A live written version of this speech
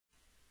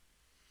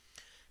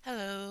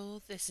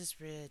this is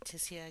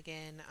Reticia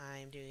again.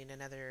 I'm doing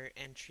another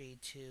entry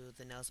to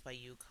the Nails by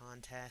You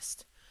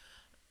contest.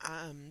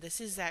 This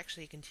is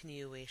actually a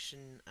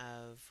continuation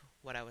of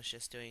what I was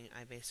just doing.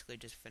 I basically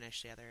just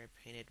finished the other. I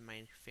painted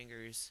my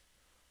fingers,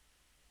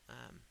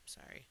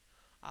 sorry,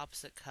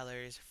 opposite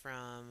colors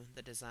from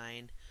the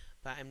design,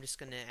 but I'm just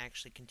going to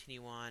actually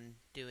continue on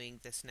doing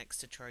this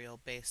next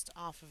tutorial based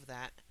off of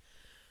that.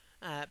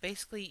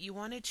 Basically, you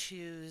want to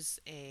choose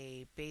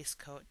a base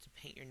coat to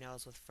paint your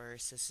nails with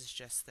first. This is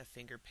just the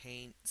finger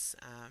paints,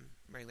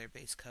 regular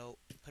base coat.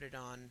 Put it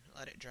on,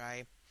 let it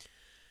dry.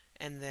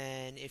 And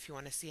then if you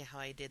want to see how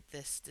I did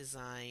this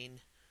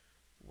design,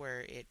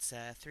 where it's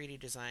a 3D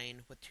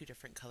design with two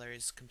different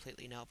colors,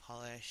 completely nail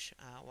polish,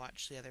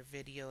 watch the other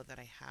video that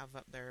I have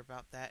up there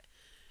about that.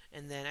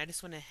 And then I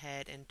just went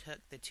ahead and took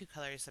the two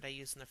colors that I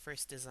used in the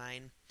first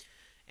design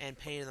and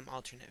painted them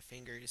alternate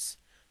fingers.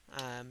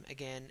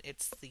 Again,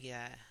 it's the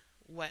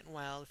Wet n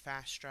Wild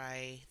Fast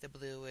Dry. The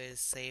blue is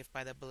Saved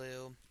by the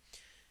Blue,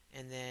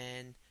 and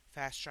then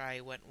Fast Dry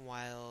Wet n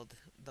Wild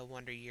the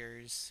Wonder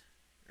Years,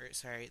 or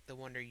sorry, the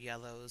Wonder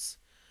Yellows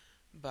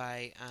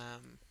by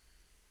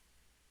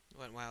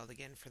Wet n Wild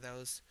again for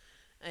those.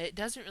 It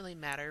doesn't really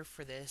matter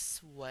for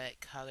this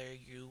what color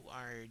you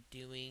are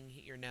doing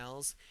your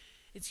nails.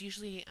 It's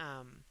usually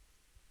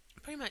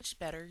pretty much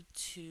better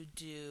to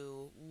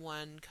do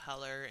one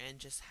color and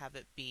just have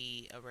it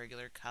be a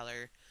regular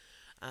color,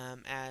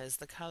 as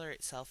the color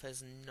itself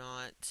is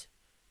not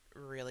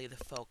really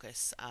the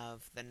focus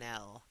of the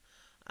nail.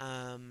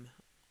 Um,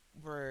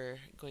 we're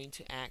going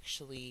to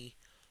actually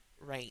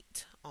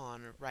write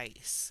on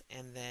rice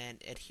and then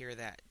adhere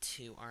that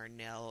to our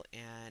nail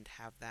and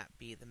have that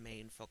be the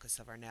main focus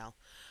of our nail.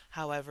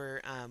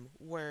 However,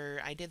 where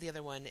I did the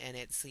other one and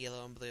it's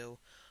yellow and blue,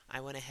 I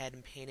went ahead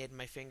and painted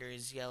my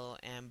fingers yellow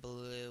and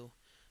blue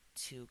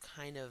to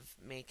kind of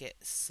make it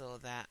so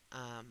that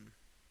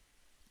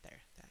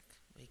there, that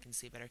you can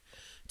see better,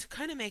 to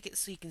kind of make it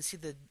so you can see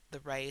the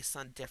rice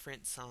on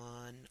difference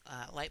on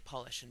light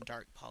polish and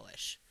dark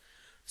polish.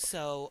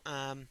 So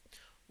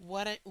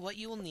what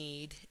you will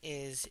need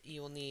is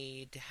you will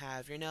need to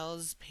have your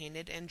nails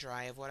painted and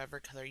dry of whatever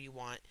color you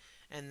want,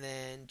 and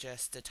then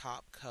just a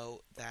top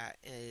coat that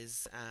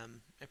is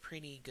a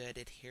pretty good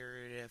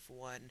adhesive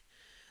one.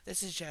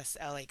 This is just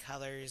LA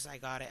Colors. I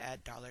got it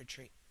at Dollar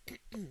Tree.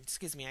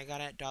 Excuse me, I got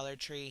it at Dollar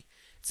Tree.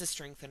 It's a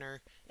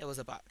strengthener. It was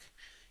 $1.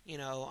 You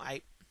know,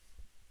 I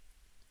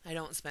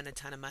don't spend a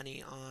ton of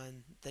money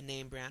on the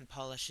name brand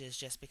polishes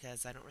just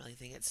because I don't really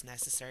think it's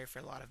necessary for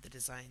a lot of the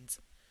designs.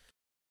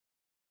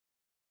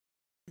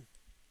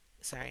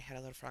 Sorry, I had a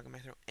little frog in my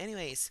throat.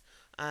 Anyways,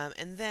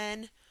 and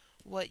then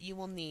what you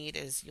will need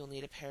is you'll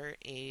need a pair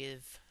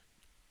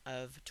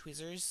of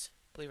tweezers.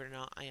 Believe it or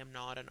not, I am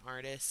not an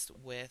artist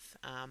with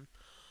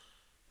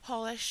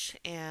polish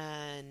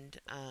and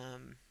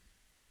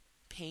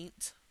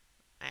paint.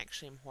 I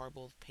actually am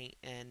horrible with paint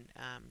and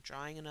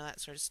drawing and all that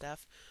sort of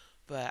stuff.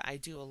 But I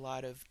do a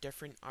lot of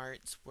different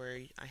arts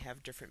where I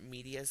have different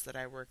medias that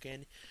I work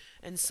in.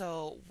 And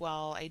so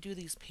while I do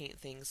these paint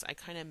things, I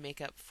kind of make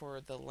up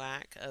for the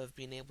lack of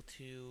being able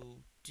to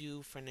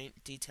do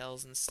finite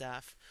details and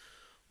stuff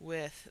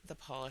with the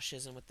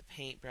polishes and with the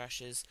paint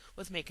brushes,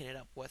 with making it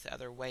up with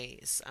other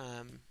ways,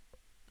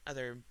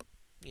 other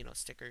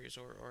stickers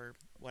or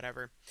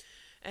whatever.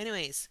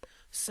 Anyways,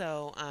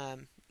 so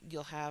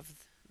you'll have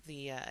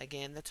the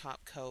again the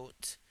top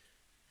coat,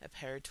 a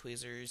pair of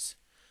tweezers,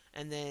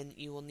 and then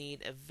you will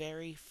need a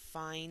very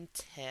fine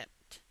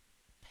tipped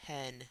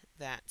pen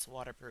that's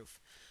waterproof.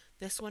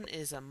 This one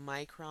is a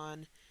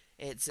Micron.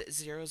 It's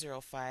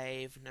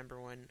 005 number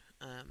one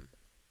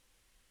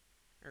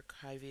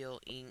archival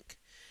ink.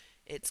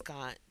 It's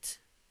got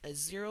a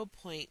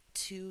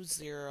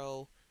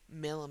 0.20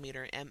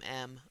 millimeter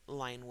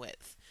line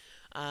width.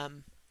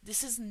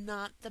 This is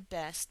not the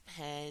best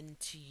pen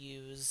to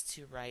use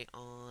to write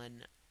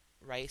on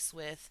rice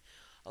with.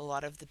 A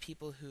lot of the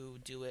people who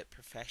do it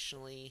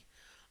professionally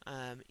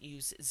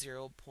use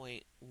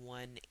 0.18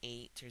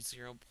 or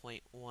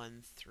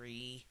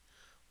 0.13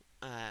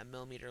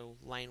 millimeter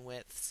line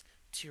widths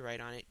to write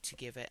on it to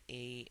give it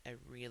a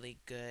really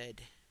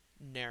good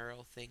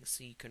narrow thing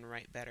so you can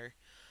write better.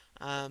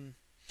 Um,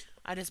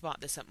 I just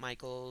bought this at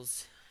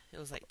Michael's. It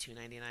was like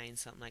 $2.99,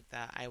 something like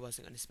that. I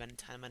wasn't going to spend a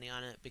ton of money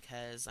on it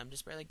because I'm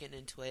just barely getting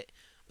into it,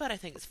 but I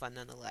think it's fun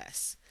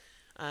nonetheless.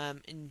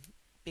 And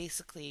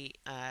basically,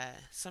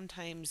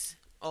 sometimes,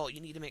 oh,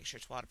 you need to make sure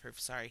it's waterproof.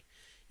 Sorry,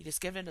 you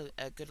just give it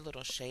a good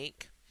little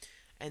shake,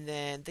 and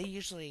then they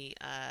usually,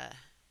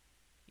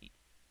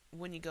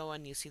 when you go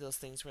and you see those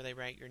things where they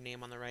write your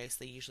name on the rice,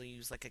 they usually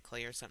use like a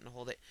clay or something to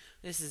hold it.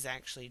 This is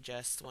actually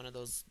just one of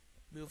those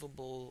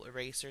movable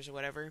erasers or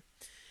whatever,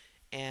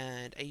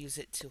 and I use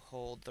it to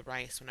hold the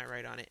rice when I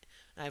write on it.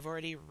 And I've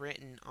already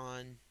written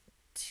on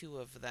two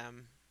of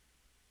them.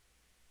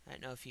 I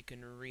don't know if you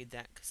can read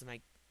that because my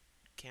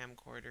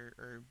camcorder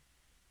or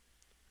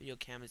video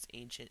cam is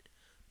ancient.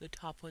 The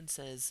top one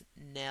says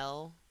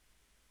Nell,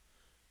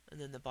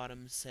 and then the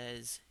bottom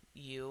says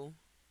you.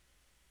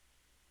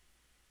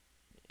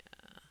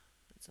 Yeah,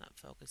 It's not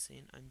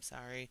focusing. I'm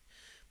sorry.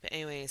 But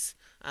anyways,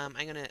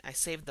 I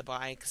saved the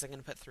by because I'm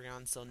gonna put 3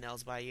 on, so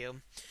nails by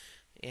you.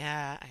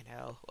 Yeah, I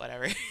know.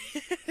 Whatever.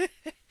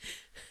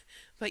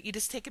 But you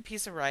just take a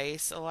piece of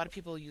rice. A lot of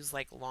people use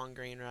like long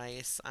grain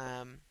rice.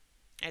 I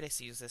just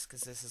use this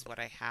because this is what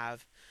I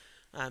have.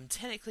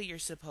 Technically, you're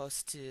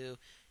supposed to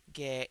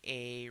get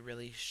a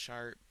really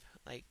sharp,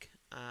 like,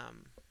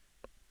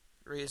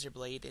 razor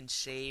blade and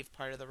shave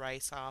part of the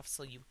rice off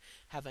so you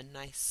have a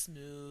nice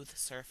smooth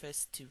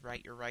surface to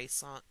write your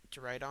rice on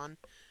to write on.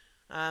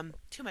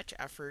 Too much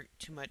effort,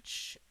 too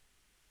much,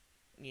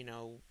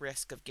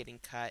 risk of getting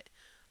cut.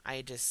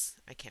 I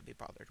can't be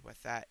bothered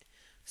with that.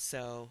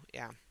 So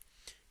yeah.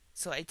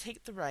 So I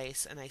take the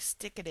rice and I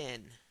stick it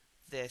in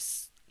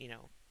this,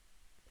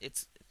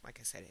 it's like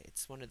I said,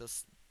 it's one of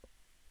those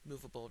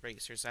movable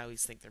erasers. I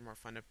always think they're more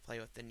fun to play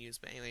with than use.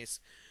 But anyways,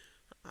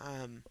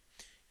 um,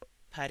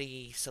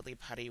 putty, silly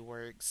putty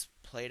works,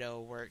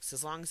 Play-Doh works,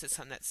 as long as it's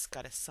something that's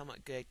got a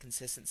somewhat good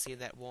consistency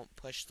that won't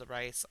push the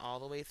rice all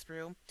the way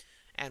through,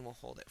 and will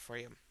hold it for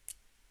you.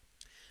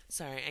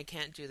 Sorry, I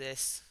can't do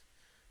this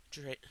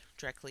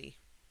directly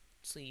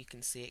so you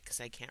can see it because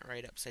I can't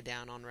write upside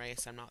down on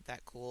rice. I'm not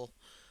that cool.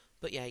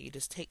 But yeah, you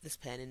just take this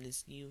pen, and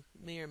as you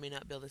may or may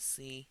not be able to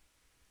see,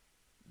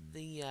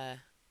 the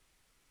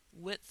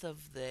width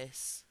of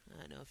this, I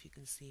don't know if you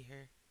can see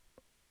here.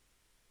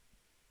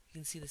 You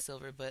can see the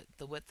silver, but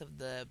the width of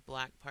the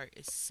black part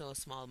is so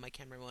small my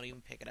camera won't even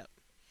pick it up.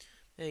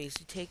 Anyways,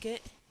 you take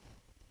it,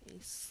 and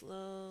you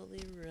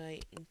slowly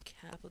write in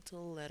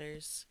capital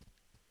letters.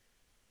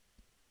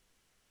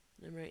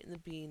 I'm writing the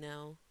B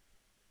now.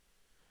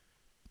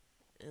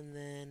 And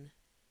then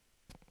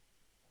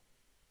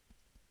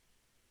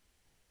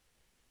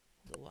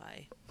the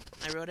Y.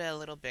 I wrote it a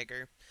little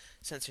bigger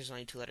since there's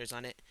only 2 letters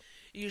on it.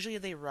 Usually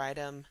they write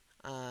them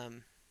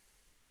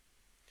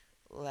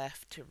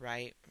left to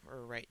right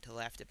or right to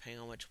left,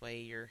 depending on which way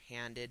you're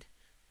handed.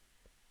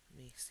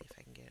 Let me see if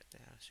I can get it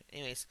out.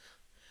 Anyways,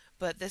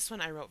 but this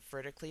one I wrote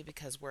vertically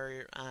because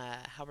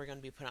how we're going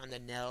to be put on the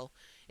nail,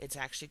 it's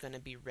actually going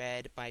to be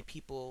read by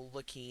people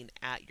looking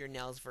at your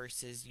nails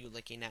versus you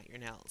looking at your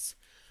nails.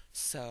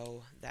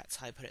 So that's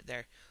how I put it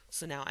there.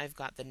 So now I've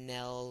got the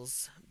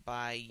nails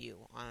by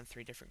you on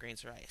 3 different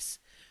grains of rice.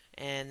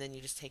 And then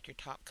you just take your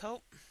top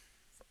coat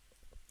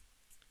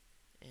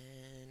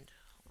and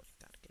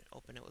gotta get it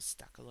open. It was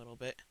stuck a little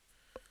bit.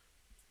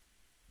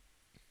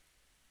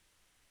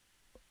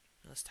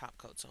 This top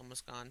coat's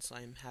almost gone, so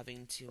I'm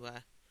having to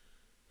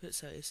put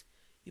size.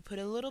 You put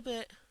a little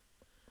bit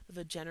of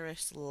a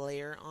generous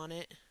layer on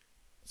it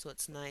so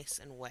it's nice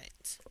and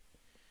wet.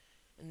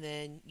 And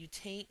then you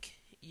take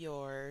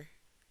your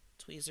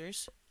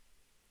tweezers.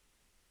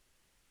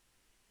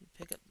 You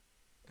take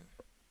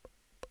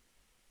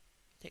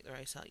the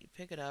rice out, you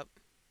pick it up.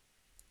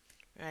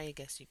 Or I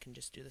guess you can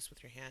just do this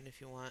with your hand if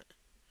you want.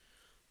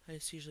 I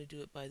just usually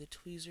do it by the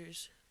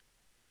tweezers,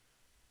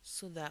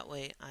 so that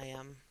way I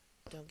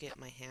don't get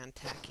my hand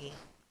tacky.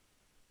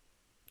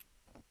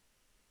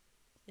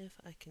 If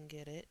I can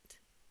get it.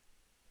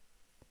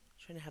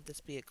 I'm trying to have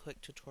this be a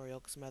quick tutorial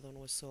because my other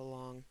one was so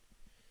long.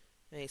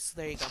 Okay, so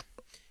there you go.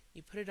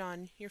 You put it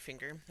on your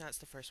finger. That's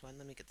the first one.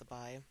 Let me get the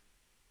by.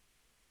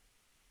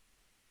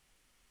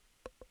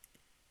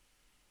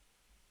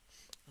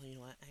 Oh, you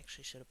know what? I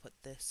actually should have put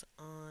this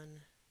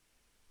on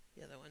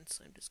the other one,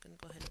 so I'm just going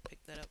to go ahead and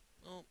pick that up.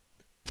 Oh,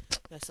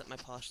 messed up my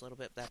polish a little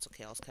bit, but that's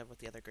okay. I'll just cover with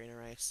the other grain of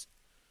rice.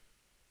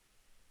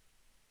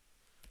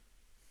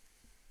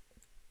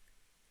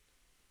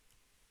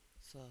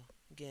 So,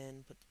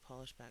 again, put the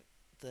polish back,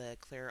 the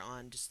clear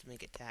on just to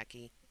make it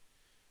tacky.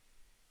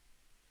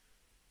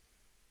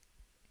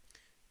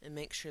 And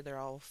make sure they're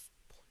all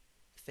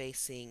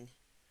facing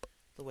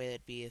the way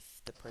it'd be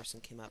if the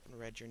person came up and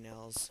read your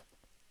nails.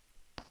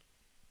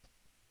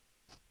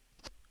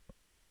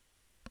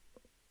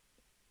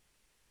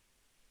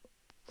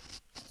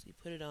 So you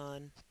put it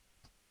on,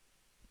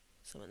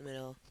 some in the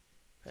middle,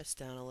 press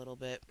down a little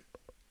bit.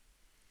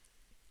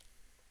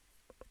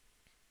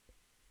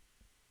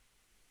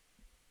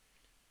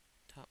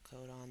 Top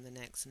coat on the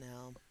next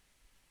nail.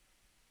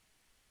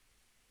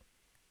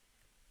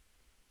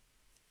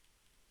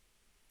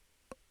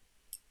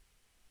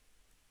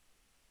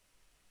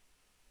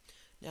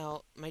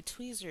 Now, my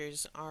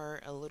tweezers are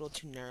a little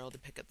too narrow to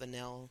pick up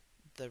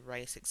the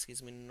rice,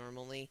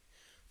 normally.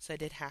 So I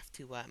did have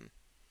to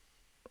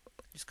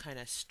just kind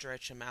of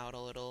stretch them out a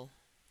little,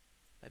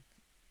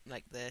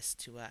 like this,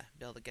 to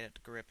be able to get it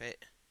to grip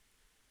it.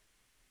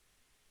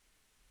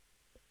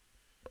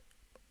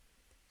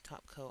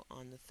 Top coat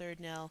on the third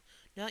nail.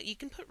 Now, you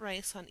can put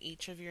rice on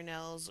each of your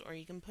nails, or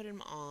you can put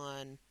them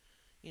on,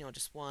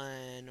 just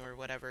one or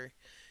whatever.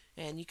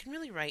 And you can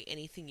really write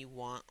anything you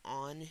want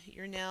on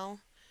your nail.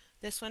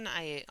 This one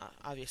I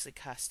obviously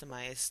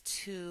customized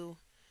to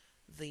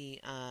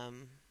the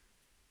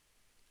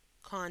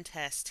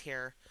contest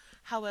here.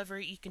 However,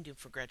 you can do them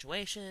for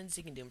graduations,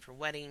 you can do them for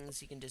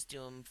weddings, you can just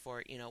do them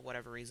for,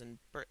 whatever reason,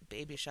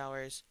 baby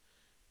showers.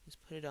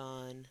 Just put it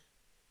on.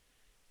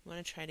 You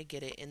want to try to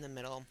get it in the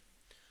middle.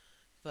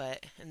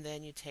 And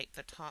then you take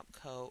the top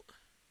coat.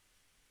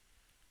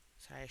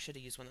 Sorry, I should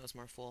have used one that was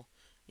more full.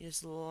 You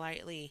just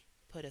lightly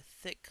put a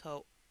thick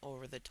coat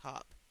over the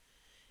top.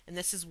 And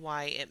this is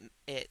why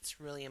it's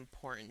really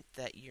important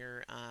that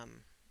your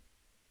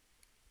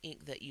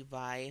ink that you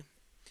buy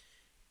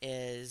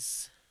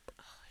is, oh,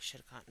 I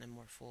should have gotten a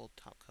more full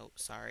top coat,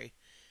 sorry,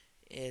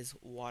 is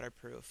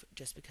waterproof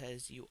just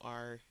because you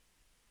are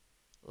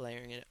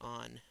layering it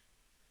on.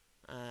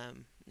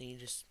 Then you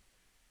just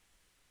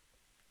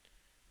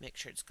make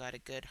sure it's got a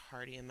good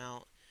hearty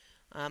amount.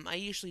 I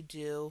usually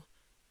do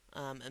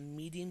a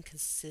medium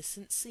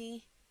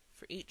consistency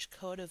for each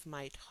coat of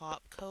my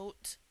top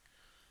coat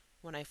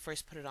when I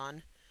first put it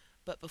on.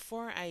 But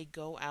before I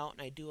go out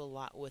and I do a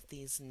lot with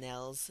these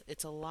nails,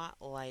 it's a lot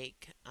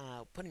like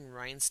putting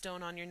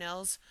rhinestone on your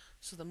nails.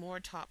 So the more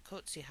top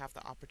coats you have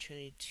the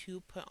opportunity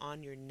to put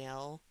on your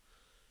nail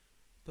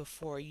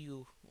before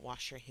you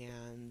wash your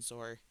hands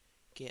or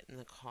get in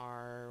the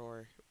car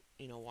or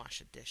wash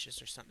the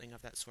dishes or something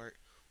of that sort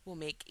will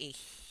make a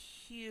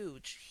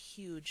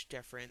huge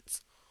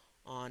difference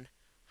on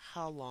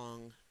how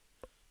long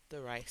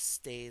the rice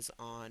stays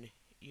on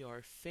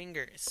your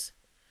fingers.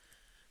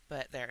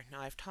 But there,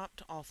 now I've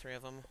topped all three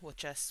of them with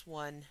just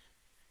one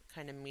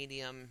kind of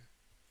medium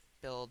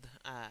build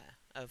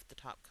of the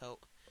top coat.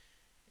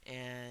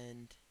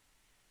 And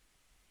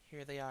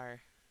here they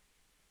are,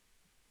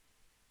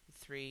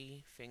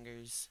 three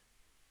fingers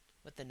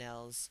with the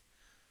nails.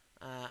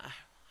 I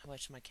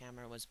wish my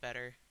camera was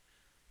better.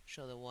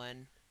 Show the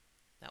one.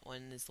 That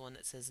one is the one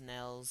that says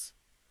nails.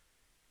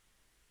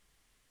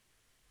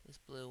 This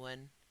blue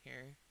one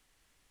here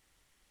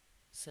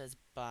says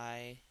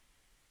bye.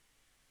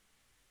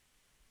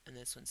 And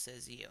this one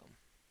says you.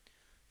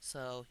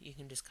 So you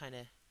can just kind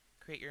of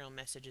create your own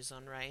messages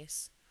on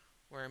rice,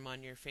 wear them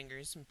on your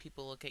fingers, and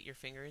people look at your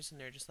fingers and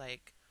they're just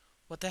like,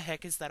 what the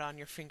heck is that on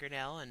your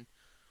fingernail? And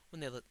when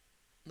they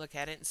look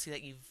at it and see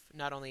that you've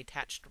not only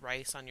attached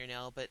rice on your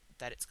nail, but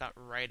that it's got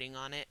writing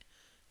on it,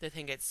 they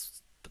think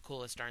it's the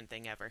coolest darn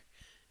thing ever.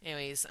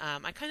 Anyways,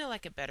 I kind of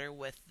like it better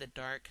with the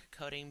dark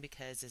coating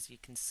because, as you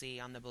can see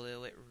on the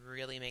blue, it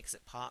really makes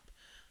it pop.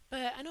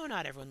 But I know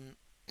not everyone,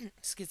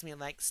 excuse me,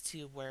 likes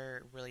to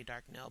wear really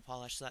dark nail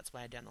polish, so that's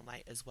why I done the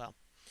light as well.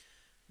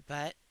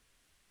 But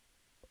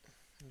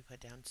let me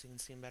put it down so you can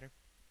see them better.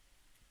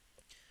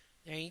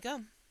 There you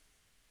go.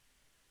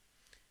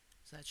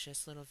 So that's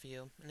just a little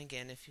view. And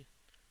again, if you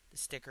the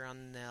sticker on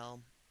the nail,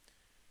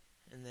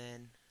 and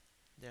then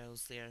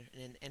there's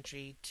an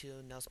entry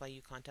to Nails by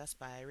You contest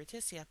by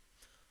Reticia.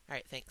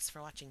 Alright, thanks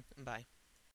for watching, and bye.